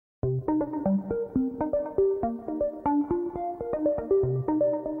Welcome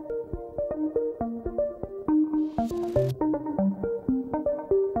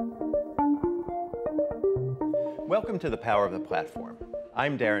to the Power of the Platform.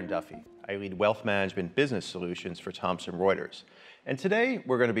 I'm Darren Duffy. I lead Wealth Management Business Solutions for Thomson Reuters. And today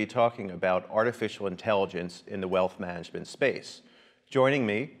we're going to be talking about artificial intelligence in the wealth management space. Joining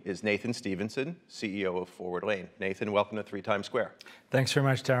me is Nathan Stevenson, CEO of Forwardlane. Nathan, welcome to 3 Times Square. Thanks very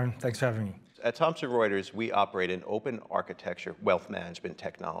much, Darren. Thanks for having me. At Thomson Reuters, we operate an open architecture wealth management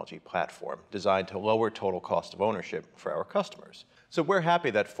technology platform designed to lower total cost of ownership for our customers. So we're happy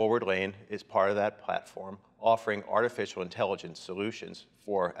that Forwardlane is part of that platform, offering artificial intelligence solutions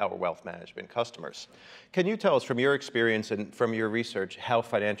for our wealth management customers. Can you tell us from your experience and from your research how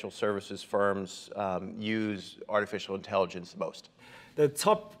financial services firms use artificial intelligence the most? The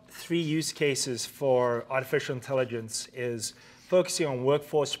top 3 use cases for artificial intelligence is focusing on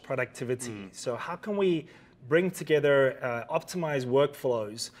workforce productivity. So how can we bring together optimized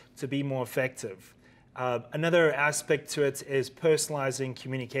workflows to be more effective? Another aspect to it is personalizing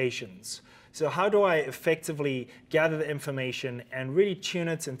communications. So how do I effectively gather the information and really tune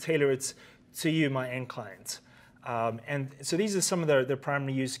it and tailor it to you, my end client? And so these are some of the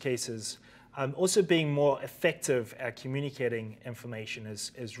primary use cases. Also being more effective at communicating information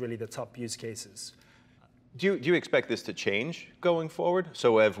is really the top use cases. Do you expect this to change going forward?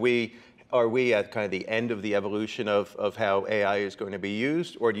 So are we at kind of the end of the evolution of how AI is going to be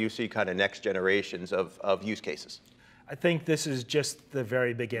used, or do you see kind of next generations of use cases? I think this is just the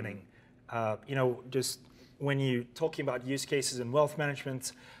very beginning. Just when you're talking about use cases in wealth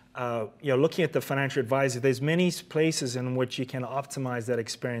management, looking at the financial advisor, there's many places in which you can optimize that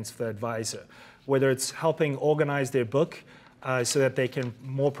experience for the advisor, whether it's helping organize their book so that they can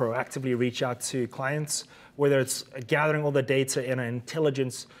more proactively reach out to clients, whether it's gathering all the data in an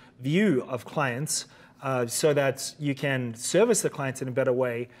intelligence view of clients so that you can service the clients in a better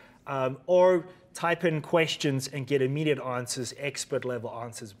way, or type in questions and get immediate answers, expert level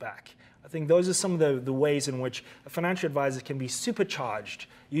answers back. I think those are some of the ways in which a financial advisor can be supercharged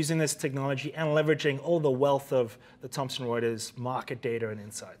using this technology and leveraging all the wealth of the Thomson Reuters market data and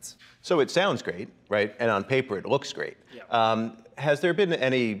insights. So it sounds great, right? And on paper it looks great. Yeah. Has there been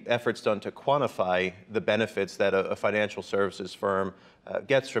any efforts done to quantify the benefits that a financial services firm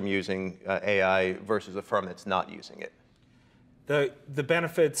gets from using AI versus a firm that's not using it? The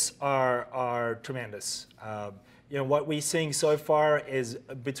benefits are tremendous. What we're seeing so far is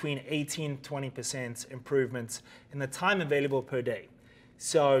between 18 to 20% improvements in the time available per day.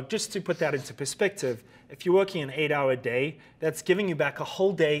 So just to put that into perspective, if you're working an 8-hour day, that's giving you back a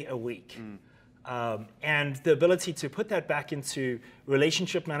whole day a week. And the ability to put that back into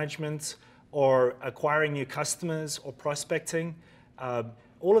relationship management or acquiring new customers or prospecting,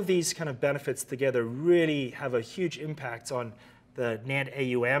 all of these kind of benefits together really have a huge impact on the net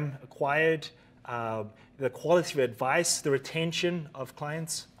AUM acquired, the quality of advice, the retention of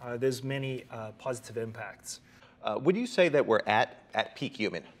clients. There's many positive impacts. Would you say that we're at peak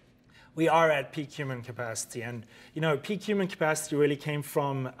human? We are at peak human capacity, and peak human capacity really came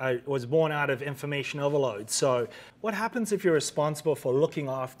from, was born out of information overload. So what happens if you're responsible for looking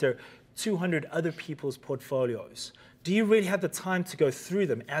after 200 other people's portfolios? Do you really have the time to go through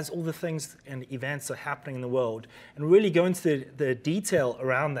them as all the things and events are happening in the world and really go into the detail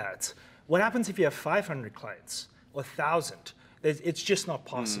around that? What happens if you have 500 clients or 1,000? It's just not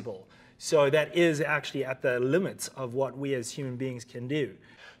possible. So that is actually at the limits of what we as human beings can do.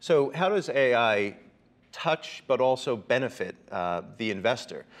 So how does AI touch but also benefit the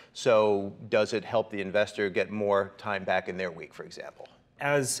investor? So does it help the investor get more time back in their week, for example?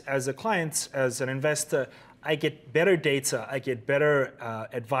 As a client, as an investor, I get better data, I get better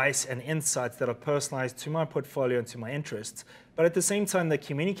advice and insights that are personalized to my portfolio and to my interests. But at the same time, the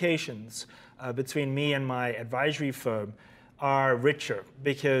communications between me and my advisory firm are richer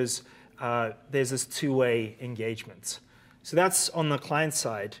because there's this two-way engagement. So that's on the client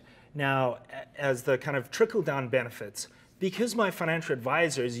side. Now, as the kind of trickle-down benefits, because my financial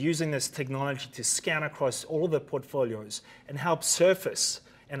advisor is using this technology to scan across all of the portfolios and help surface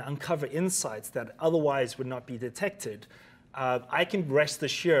and uncover insights that otherwise would not be detected, I can rest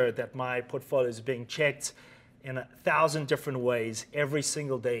assured that my portfolio is being checked in 1,000 different ways every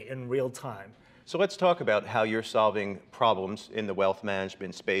single day in real time. So let's talk about how you're solving problems in the wealth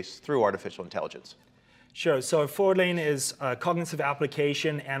management space through artificial intelligence. Sure. So Forwardlane is a cognitive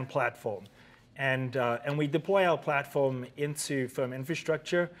application and platform. And we deploy our platform into firm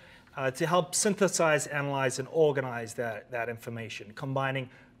infrastructure to help synthesize, analyze, and organize that information, combining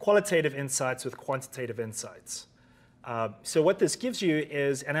qualitative insights with quantitative insights. So what this gives you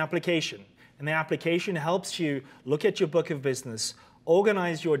is an application. And the application helps you look at your book of business,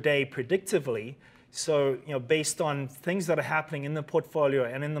 organize your day predictively, so based on things that are happening in the portfolio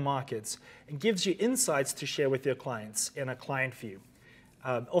and in the markets, and gives you insights to share with your clients in a client view.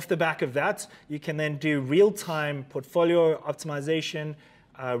 Off the back of that, you can then do real-time portfolio optimization,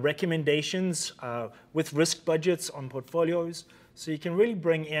 recommendations with risk budgets on portfolios. So you can really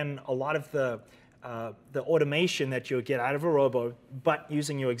bring in a lot of the automation that you'll get out of a robo, but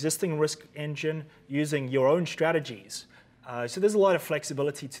using your existing risk engine, using your own strategies. So there's a lot of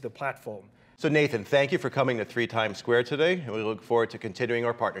flexibility to the platform. So Nathan, thank you for coming to 3 Times Square today, and we look forward to continuing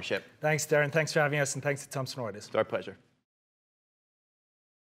our partnership. Thanks, Darren. Thanks for having us, and thanks to Thomson Reuters. It's our pleasure.